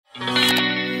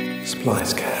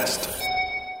Splicecast.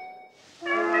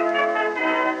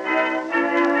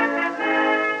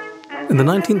 In the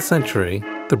 19th century,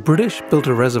 the British built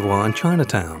a reservoir in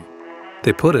Chinatown.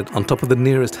 They put it on top of the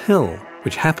nearest hill,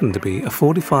 which happened to be a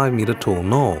 45-meter tall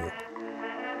knoll.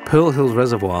 Pearl Hills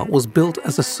Reservoir was built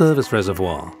as a service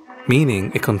reservoir,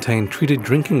 meaning it contained treated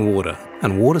drinking water,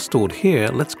 and water stored here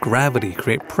lets gravity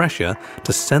create pressure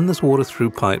to send this water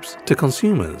through pipes to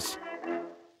consumers.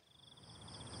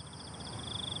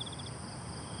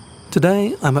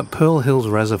 Today, I'm at Pearl Hills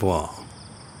Reservoir.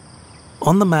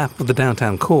 On the map of the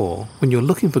downtown core, when you're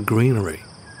looking for greenery,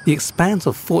 the expanse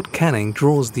of Fort Canning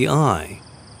draws the eye.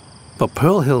 But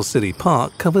Pearl Hills City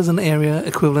Park covers an area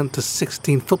equivalent to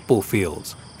 16 football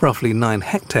fields, roughly 9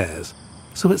 hectares,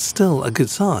 so it's still a good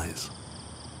size.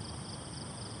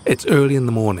 It's early in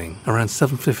the morning, around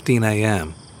 7:15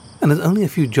 a.m., and there's only a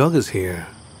few joggers here.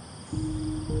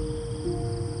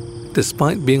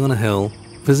 Despite being on a hill,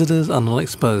 visitors are not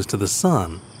exposed to the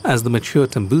sun, as the mature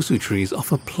tambusu trees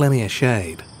offer plenty of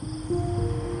shade.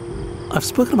 I've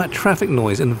spoken about traffic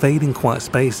noise invading quiet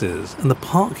spaces, and the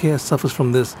park here suffers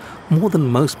from this more than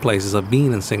most places I've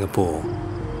been in Singapore.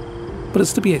 But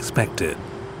it's to be expected.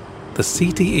 The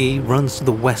CTE runs to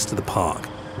the west of the park,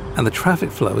 and the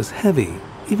traffic flow is heavy,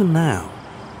 even now.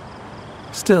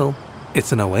 Still,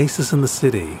 it's an oasis in the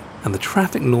city, and the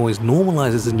traffic noise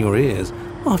normalizes in your ears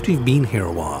after you've been here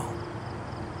a while.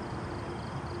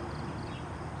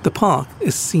 The park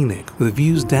is scenic, with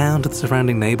views down to the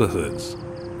surrounding neighborhoods.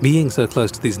 Being so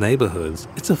close to these neighborhoods,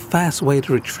 it's a fast way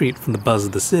to retreat from the buzz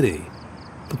of the city.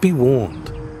 But be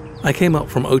warned, I came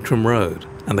up from Outram Road,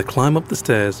 and the climb up the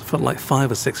stairs felt like 5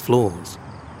 or 6 floors.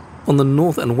 On the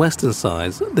north and western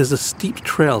sides, there's a steep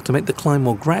trail to make the climb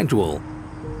more gradual,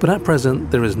 but at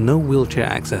present there is no wheelchair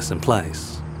access in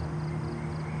place.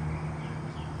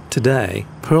 Today,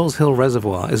 Pearls Hill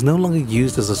Reservoir is no longer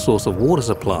used as a source of water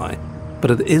supply, but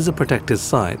it is a protected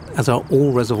site, as are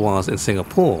all reservoirs in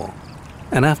Singapore.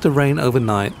 And after rain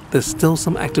overnight, there's still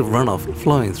some active runoff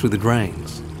flowing through the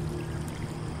drains.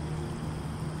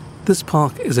 This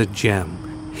park is a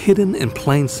gem, hidden in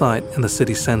plain sight in the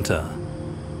city centre.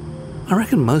 I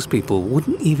reckon most people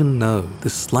wouldn't even know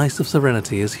this slice of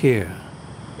serenity is here.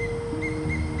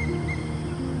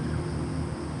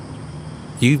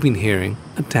 You've been hearing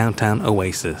a downtown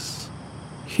oasis.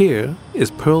 Here is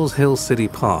Pearls Hill City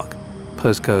Park,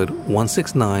 postcode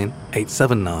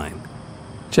 169879.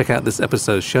 Check out this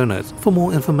episode's show notes for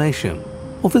more information,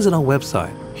 or visit our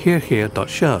website,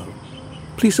 herehere.show.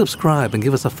 Please subscribe and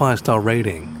give us a 5-star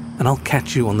rating, and I'll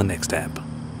catch you on the next ep.